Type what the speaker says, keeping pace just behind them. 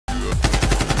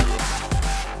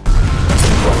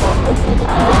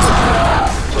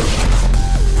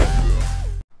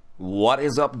What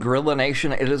is up, Gorilla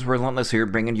Nation? It is Relentless here,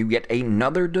 bringing you yet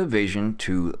another Division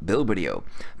 2 build video.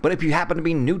 But if you happen to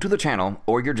be new to the channel,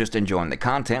 or you're just enjoying the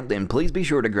content, then please be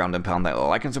sure to ground and pound that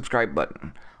like and subscribe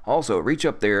button. Also, reach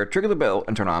up there, trigger the bell,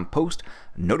 and turn on post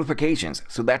notifications,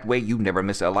 so that way you never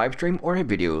miss a live stream or a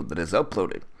video that is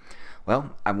uploaded.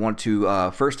 Well, I want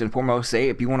to first and foremost say,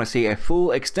 if you want to see a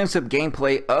full extensive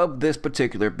gameplay of this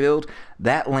particular build,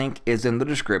 that link is in the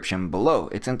description below.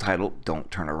 It's entitled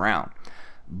Don't Turn Around.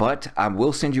 But I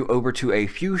will send you over to a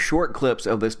few short clips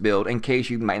of this build in case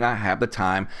you might not have the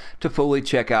time to fully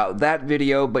check out that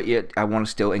video, but yet I want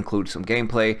to still include some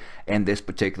gameplay in this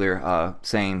particular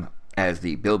same as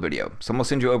the build video. So I'm going to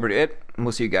send you over to it, and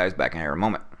we'll see you guys back in here in a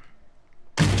moment.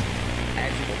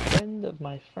 Actually, the friend of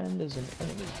my friend is an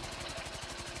enemy.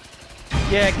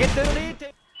 Yeah, get to the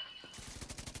lead.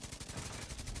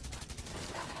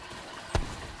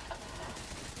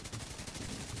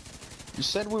 You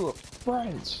said we were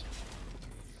friends.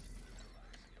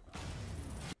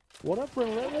 What up,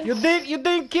 Relentless? You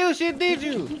didn't kill shit, did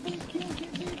you?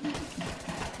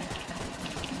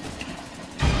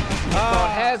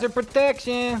 Hazard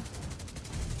protection.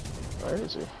 Where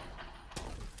is he?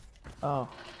 Oh.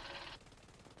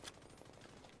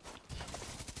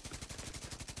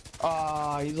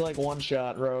 Ah, he's like one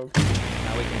shot, rogue.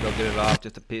 Now we can go get it off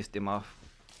just to piss him off.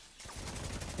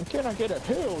 Can I get a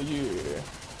hell yeah?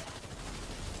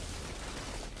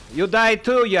 You die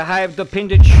too, you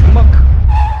hive-dependent schmuck.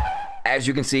 As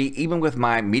you can see, even with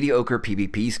my mediocre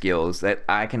PvP skills, that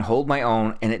I can hold my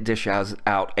own and it dishes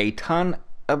out a ton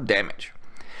of damage.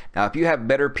 Now, if you have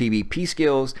better PvP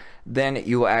skills, then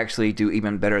you will actually do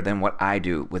even better than what I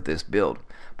do with this build.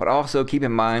 But also keep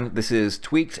in mind, this is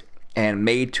tweaked and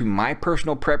made to my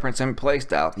personal preference and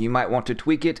playstyle. You might want to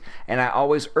tweak it, and I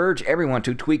always urge everyone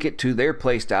to tweak it to their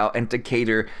playstyle and to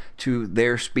cater to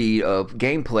their speed of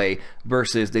gameplay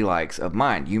versus the likes of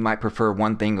mine. You might prefer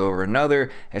one thing over another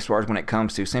as far as when it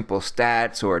comes to simple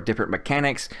stats or different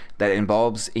mechanics that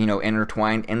involves,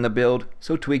 intertwined in the build.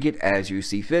 So tweak it as you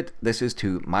see fit. This is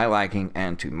to my liking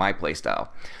and to my playstyle.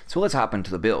 So let's hop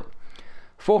into the build.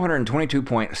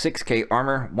 422.6k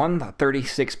armor,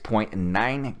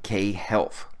 136.9k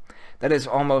health. That is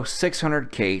almost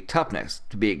 600k toughness.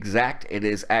 To be exact, it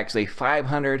is actually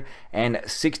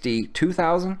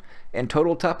 562,000 in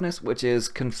total toughness, which is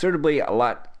considerably a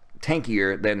lot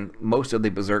tankier than most of the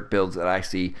berserk builds that I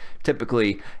see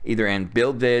typically either in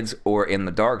build vids or in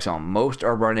the dark zone. Most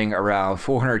are running around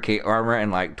 400k armor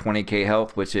and like 20k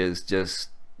health, which is just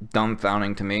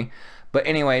dumbfounding to me. But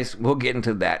anyways, we'll get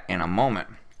into that in a moment.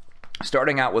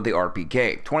 Starting out with the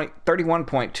RPK,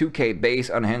 31.2k base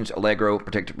unhinged Allegro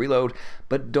protected reload,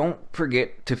 but don't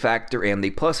forget to factor in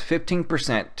the plus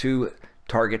 15% to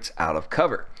targets out of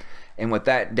cover. And with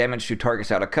that damage to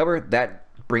targets out of cover, that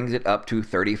brings it up to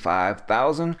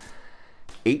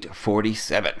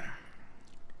 35,847.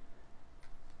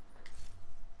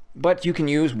 But you can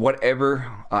use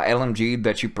whatever LMG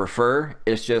that you prefer.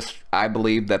 It's just, I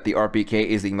believe that the RPK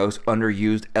is the most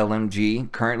underused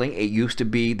LMG currently. It used to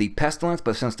be the Pestilence,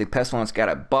 but since the Pestilence got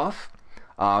a buff,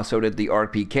 so did the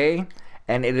RPK,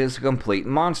 and it is a complete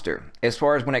monster. As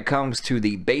far as when it comes to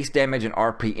the base damage and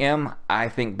RPM, I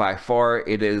think by far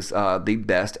it is the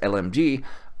best LMG,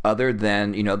 other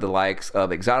than, the likes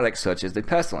of exotics such as the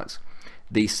Pestilence.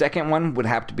 The second one would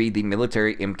have to be the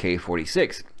military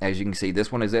MK46. As you can see,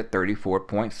 this one is at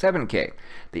 34.7k.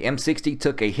 The M60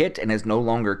 took a hit and is no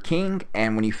longer king,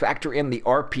 and when you factor in the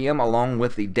RPM along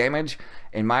with the damage,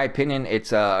 in my opinion,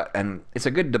 it's a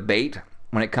good debate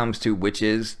when it comes to which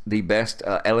is the best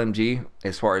LMG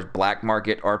as far as black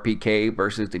market RPK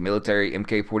versus the military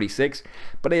MK46.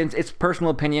 But it's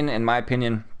personal opinion. In my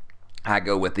opinion, I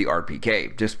go with the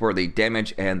RPK just for the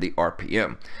damage and the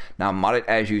RPM. Now mod it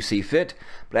as you see fit,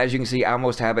 but as you can see, I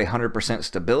almost have 100%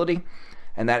 stability,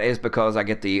 and that is because I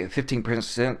get the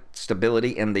 15%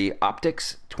 stability in the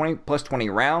optics, 20 plus 20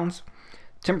 rounds,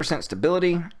 10%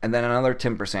 stability, and then another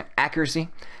 10% accuracy.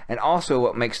 And also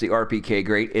what makes the RPK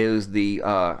great is the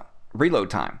reload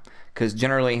time, because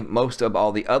generally most of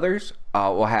all the others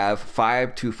will have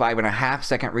 5 to 5.5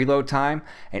 second reload time,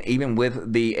 and even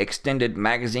with the extended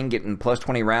magazine getting plus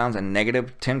 20 rounds and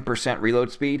negative 10% reload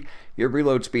speed, your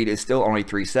reload speed is still only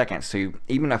 3 seconds. So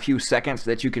even a few seconds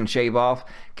that you can shave off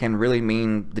can really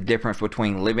mean the difference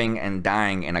between living and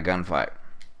dying in a gunfight.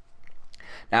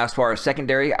 Now, as far as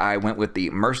secondary, I went with the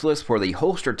Merciless for the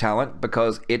holster talent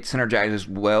because it synergizes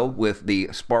well with the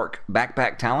Spark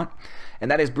backpack talent.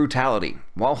 and that is brutality.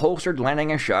 While holstered,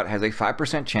 landing a shot has a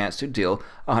 5% chance to deal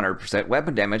 100%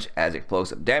 weapon damage as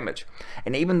explosive damage.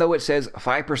 And even though it says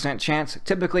 5% chance,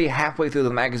 typically halfway through the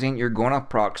magazine you're going to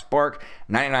proc spark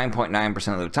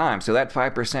 99.9% of the time. So that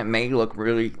 5% may look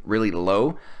really, really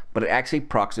low, but it actually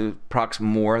procs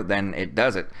more than it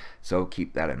doesn't. So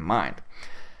keep that in mind.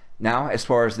 Now, as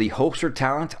far as the holster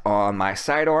talent on my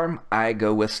sidearm, I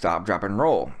go with stop, drop, and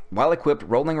roll. While equipped,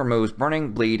 rolling removes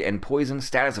burning, bleed, and poison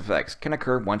status effects. Can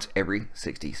occur once every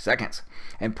 60 seconds.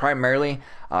 And primarily,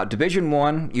 Division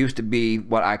 1 used to be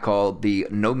what I call the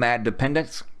nomad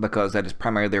dependence, because that is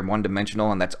primarily they're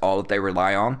one-dimensional and that's all that they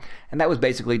rely on. And that was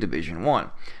basically Division 1.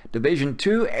 Division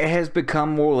 2 has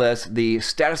become more or less the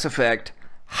status effect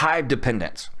hive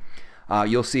dependence.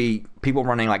 You'll see people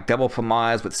running like Devil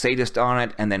Famaz with Sadist on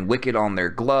it, and then Wicked on their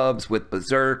gloves with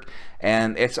Berserk,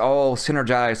 and it's all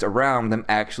synergized around them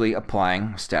actually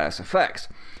applying status effects.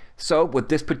 So with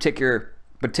this particular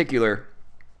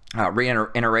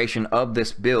reiteration of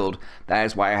this build, that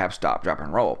is why I have stop, drop,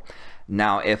 and roll.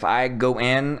 Now, if I go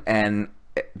in and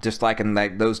just like in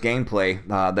those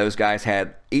gameplay, those guys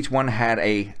had, each one had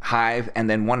a hive and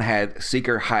then one had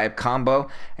seeker hive combo,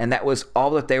 and that was all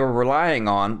that they were relying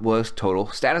on was total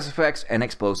status effects and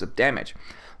explosive damage.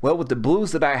 Well, with the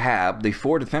blues that I have, the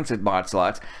 4 defensive mod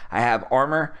slots, I have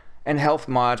armor and health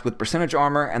mods with percentage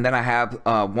armor, and then I have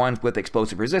ones with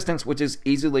explosive resistance, which is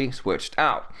easily switched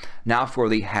out. Now for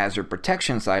the hazard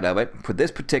protection side of it, for this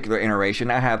particular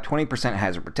iteration, I have 20%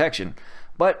 hazard protection,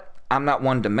 but I'm not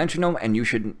one-dimensional, and you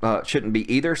shouldn't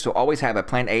be either, so always have a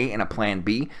plan A and a plan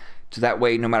B, so that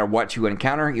way no matter what you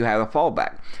encounter, you have a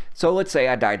fallback. So let's say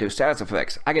I die to status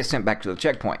effects. I get sent back to the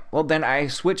checkpoint. Well, then I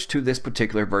switch to this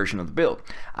particular version of the build.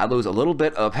 I lose a little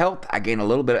bit of health, I gain a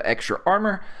little bit of extra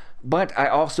armor, but I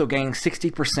also gain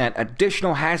 60%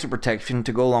 additional hazard protection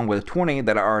to go along with 20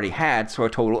 that I already had, so a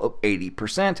total of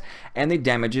 80%, and the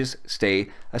damages stay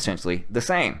essentially the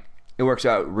same. It works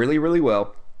out really, really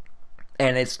well,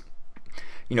 and it's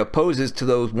poses to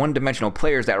those one-dimensional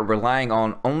players that are relying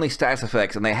on only status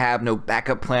effects and they have no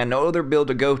backup plan, no other build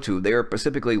to go to. They are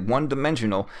specifically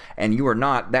one-dimensional, and you are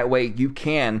not. That way you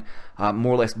can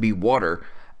more or less be water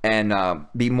and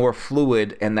be more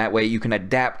fluid, and that way you can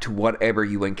adapt to whatever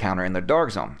you encounter in the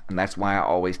dark zone. And that's why I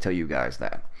always tell you guys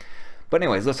that. But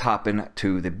anyways, let's hop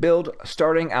into the build,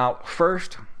 starting out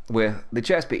first with the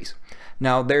chest piece.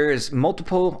 Now, there is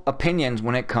multiple opinions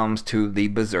when it comes to the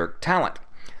Berserk talent,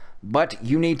 but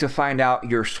you need to find out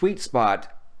your sweet spot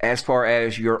as far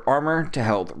as your armor to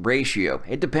health ratio.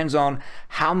 It depends on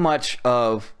how much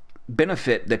of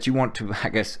benefit that you want to, I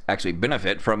guess, actually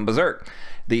benefit from Berserk.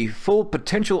 The full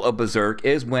potential of Berserk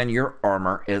is when your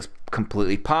armor is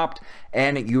completely popped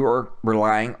and you're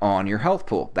relying on your health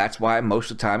pool. That's why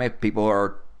most of the time if people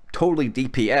are totally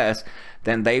DPS,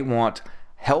 then they want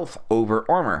health over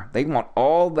armor. They want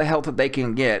all the health that they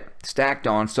can get stacked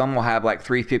on. Some will have like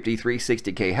 350,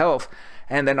 360k health,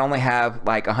 and then only have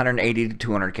like 180 to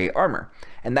 200k armor.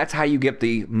 And that's how you get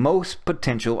the most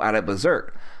potential out of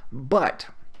Berserk. But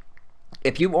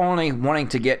if you only wanting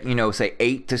to get, say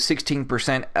 8 to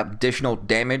 16% additional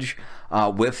damage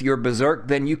with your Berserk,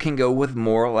 then you can go with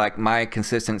more like my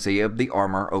consistency of the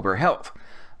armor over health.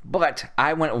 But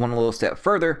I went one little step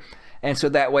further, and so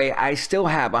that way I still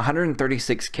have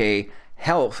 136k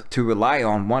health to rely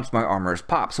on once my armor is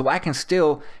popped. So I can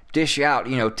still dish out,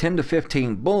 10 to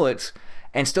 15 bullets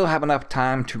and still have enough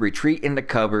time to retreat into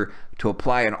cover, to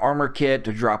apply an armor kit,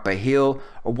 to drop a heal,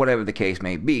 or whatever the case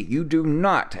may be. You do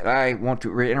not, I want to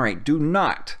reiterate, do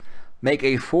not make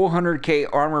a 400k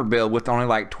armor build with only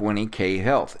like 20k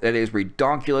health. That is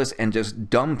redonkulous and just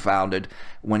dumbfounded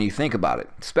when you think about it.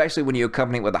 Especially when you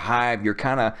accompany it with a hive, you're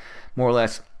kind of more or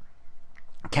less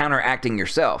counteracting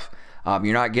yourself.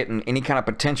 You're not getting any kind of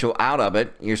potential out of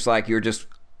it. It's like you're just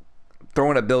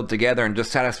throwing a build together and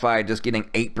just satisfied just getting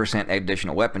 8%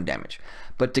 additional weapon damage.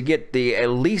 But to get the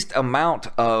least amount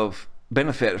of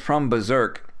benefit from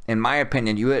Berserk, in my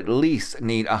opinion, you at least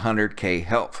need 100k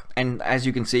health. And as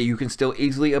you can see, you can still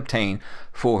easily obtain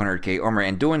 400k armor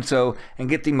in doing so and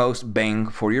get the most bang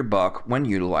for your buck when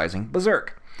utilizing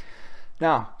Berserk.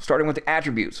 Now, starting with the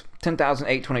attributes,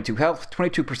 10,822 health,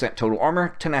 22% total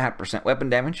armor, 10.5% weapon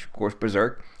damage, of course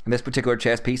Berserk. And this particular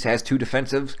chest piece has 2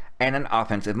 defensives and an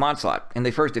offensive mod slot. In the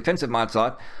first defensive mod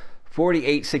slot,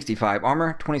 4865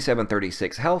 armor,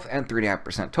 2736 health, and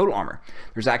 3.5% total armor.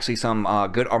 There's actually some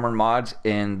good armor mods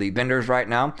in the vendors right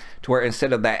now, to where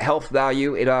instead of that health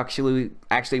value, it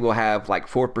actually will have like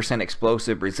 4%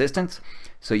 explosive resistance.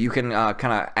 So you can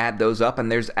kind of add those up,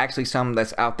 and there's actually some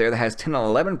that's out there that has 10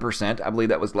 and 11%. I believe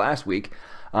that was last week.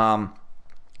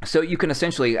 So you can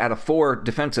essentially, out of 4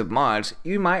 defensive mods,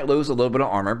 you might lose a little bit of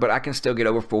armor, but I can still get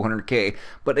over 400k.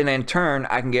 But in turn,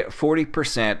 I can get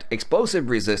 40% explosive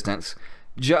resistance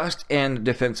just in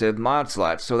defensive mod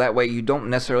slots. So that way you don't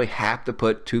necessarily have to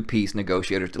put 2-piece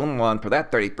negotiators to level 1 for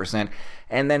that 30%.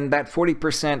 And then that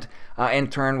 40% in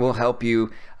turn will help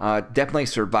you definitely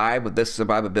survive with this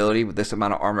survivability, with this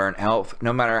amount of armor and health,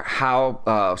 no matter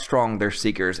how strong their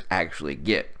seekers actually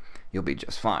get. You'll be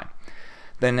just fine.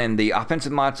 Then in the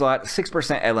offensive mod slot,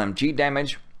 6% LMG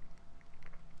damage.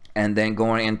 And then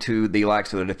going into the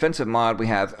likes of the defensive mod, we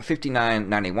have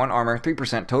 5991 armor,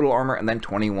 3% total armor, and then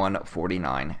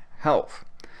 2149 health.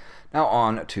 Now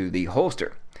on to the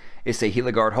holster. It's a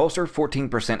Heligard holster,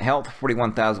 14% health,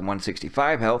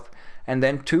 41,165 health, and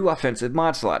then 2 offensive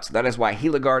mod slots. That is why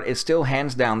Heligard is still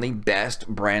hands down the best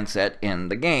brand set in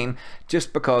the game,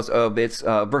 just because of its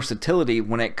versatility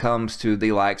when it comes to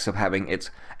the likes of having its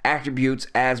attributes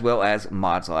as well as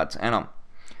mod slots in them.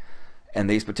 And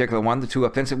these particular ones, the 2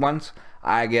 offensive ones,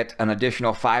 I get an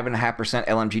additional 5.5%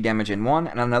 LMG damage in one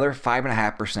and another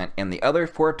 5.5% in the other,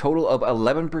 for a total of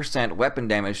 11% weapon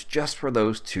damage just for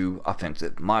those 2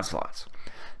 offensive mod slots.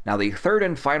 Now the third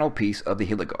and final piece of the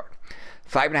Heligard.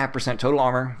 5.5% total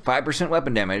armor, 5%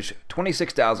 weapon damage,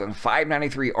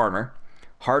 26,593 armor,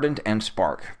 hardened and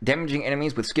spark. Damaging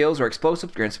enemies with skills or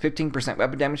explosives grants 15%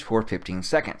 weapon damage for 15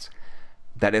 seconds.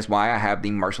 That is why I have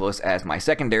the Merciless as my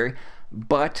secondary.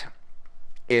 But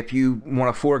if you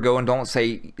want to forego and don't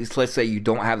say, let's say you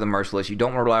don't have the Merciless, you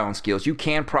don't rely on skills, you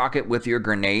can proc it with your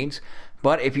grenades.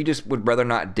 But if you just would rather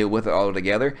not deal with it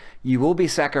altogether, you will be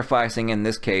sacrificing, in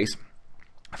this case,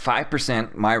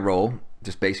 5% my roll,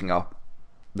 just basing off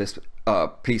this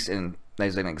piece in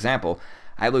as an example.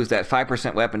 I lose that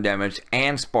 5% weapon damage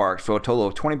and spark, so a total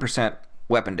of 20%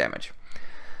 weapon damage.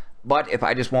 But if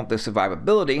I just want the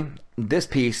survivability, this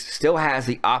piece still has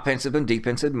the offensive and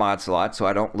defensive mod slot, so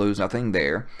I don't lose nothing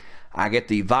there. I get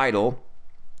the vital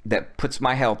that puts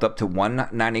my health up to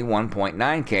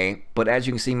 191.9k, but as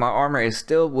you can see, my armor is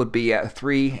still would be at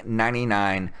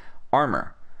 399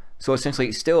 armor. So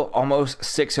essentially still almost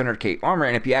 600k armor,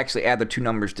 and if you actually add the 2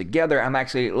 numbers together, I'm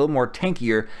actually a little more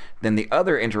tankier than the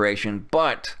other iteration,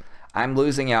 but I'm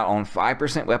losing out on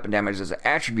 5% weapon damage as an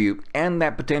attribute and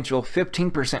that potential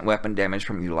 15% weapon damage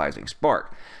from utilizing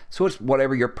Spark. So it's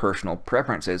whatever your personal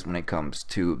preference is when it comes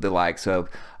to the likes of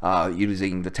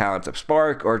using the talents of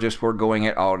Spark, or just foregoing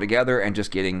it all together and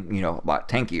just getting, you know, a lot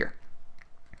tankier.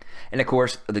 And of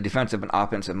course, the defensive and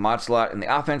offensive mod slot. In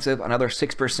the offensive, another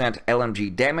 6%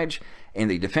 LMG damage. In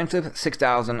the defensive,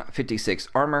 6,056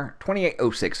 armor,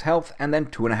 2806 health, and then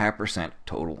 2.5%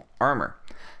 total armor.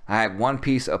 I have 1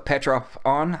 piece of Petrov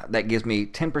on that gives me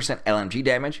 10% LMG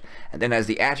damage, and then as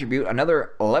the attribute,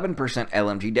 another 11%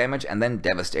 LMG damage, and then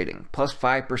devastating, plus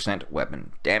 5%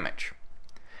 weapon damage.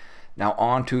 Now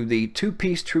on to the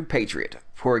 2-piece True Patriot.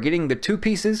 For getting the 2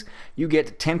 pieces, you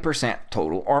get 10%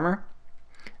 total armor,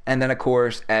 and then of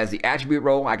course, as the attribute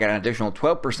roll, I got an additional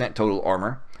 12% total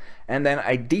armor, and then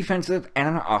a defensive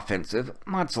and an offensive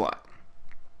mod slot.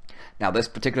 Now this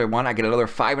particular one, I get another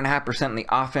 5.5% in the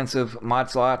offensive mod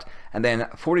slot, and then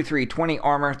 4320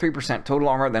 armor, 3% total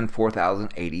armor, then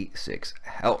 4086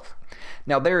 health.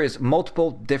 Now there is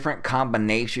multiple different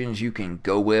combinations you can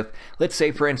go with. Let's say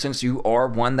for instance you are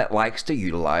one that likes to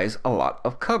utilize a lot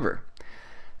of cover.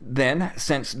 Then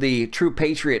since the True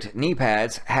Patriot knee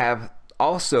pads have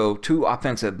also 2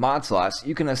 offensive mod slots,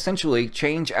 you can essentially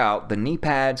change out the knee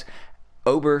pads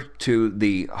over to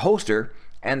the holster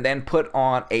and then put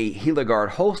on a Heligard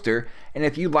holster, and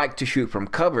if you like to shoot from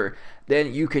cover,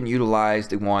 then you can utilize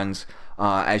the ones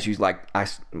as you like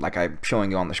I'm showing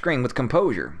you on the screen with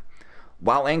Composure.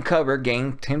 While in cover,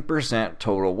 gain 10%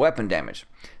 total weapon damage.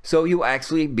 So you'll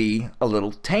actually be a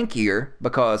little tankier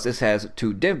because this has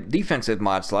 2 defensive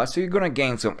mod slots, so you're going to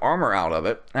gain some armor out of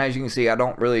it. As you can see, I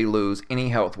don't really lose any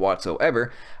health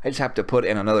whatsoever. I just have to put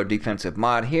in another defensive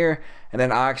mod here, and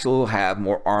then I actually will have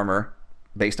more armor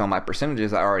based on my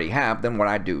percentages I already have than what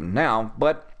I do now,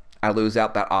 but I lose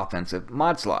out that offensive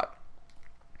mod slot.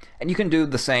 And you can do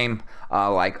the same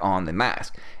like on the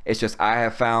mask. It's just I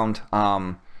have found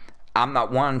I'm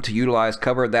not one to utilize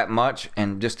cover that much,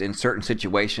 and just in certain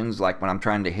situations, like when I'm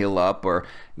trying to heal up, or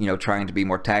you know, trying to be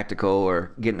more tactical,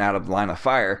 or getting out of line of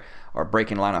fire, or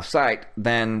breaking line of sight,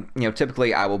 then you know,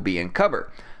 typically I will be in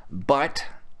cover. But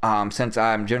since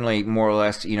I'm generally more or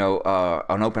less, you know,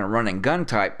 an open run and gun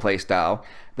type playstyle,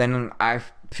 then I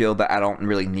feel that I don't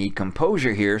really need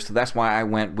Composure here, so that's why I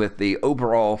went with the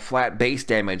overall flat base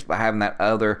damage by having that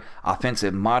other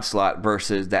offensive mod slot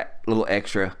versus that little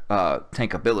extra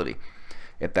tank ability,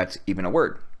 if that's even a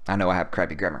word. I know I have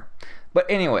crappy grammar. But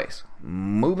anyways,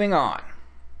 moving on.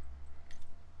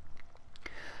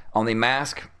 On the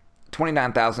mask,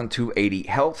 29,280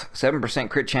 health, 7%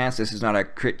 crit chance. This is not a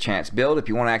crit chance build. If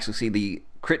you want to actually see the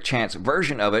crit chance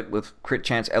version of it with crit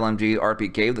chance LMG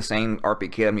RPK, the same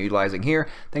RPK I'm utilizing here,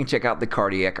 then check out the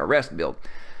cardiac arrest build.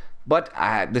 But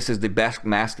this is the best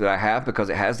mask that I have because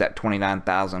it has that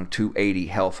 29,280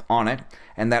 health on it,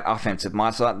 and that offensive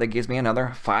mod slot that gives me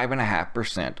another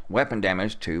 5.5% weapon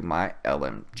damage to my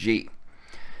LMG.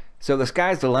 So the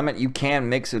sky's the limit. You can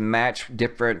mix and match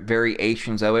different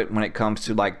variations of it when it comes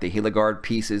to like the Heliguard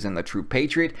pieces and the True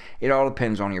Patriot. It all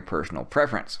depends on your personal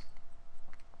preference.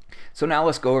 So now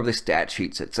let's go over the stat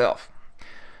sheets itself.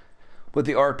 With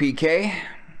the RPK,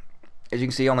 as you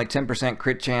can see, only 10%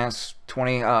 crit chance,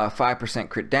 25%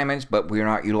 crit damage, but we're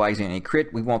not utilizing any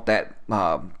crit. We want that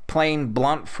plain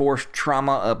blunt force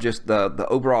trauma of just the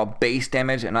overall base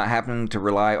damage and not having to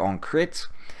rely on crits.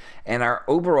 And our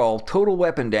overall total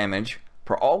weapon damage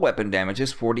for all weapon damage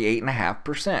is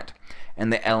 48.5%.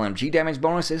 And the LMG damage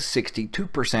bonus is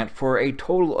 62% for a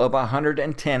total of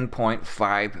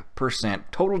 110.5%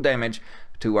 total damage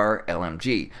to our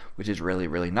LMG, which is really,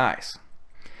 really nice.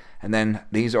 And then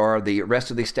these are the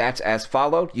rest of the stats as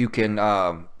followed. You can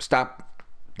stop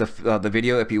the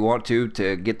video if you want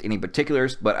to get any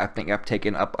particulars, but I think I've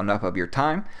taken up enough of your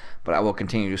time. But I will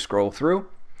continue to scroll through.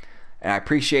 And I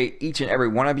appreciate each and every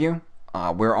one of you.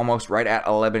 We're almost right at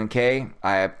 11K.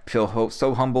 I feel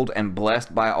so humbled and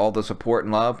blessed by all the support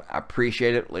and love. I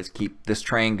appreciate it. Let's keep this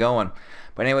train going.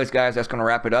 But anyways, guys, that's going to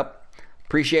wrap it up.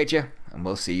 Appreciate you, and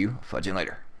we'll see you fudging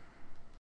later.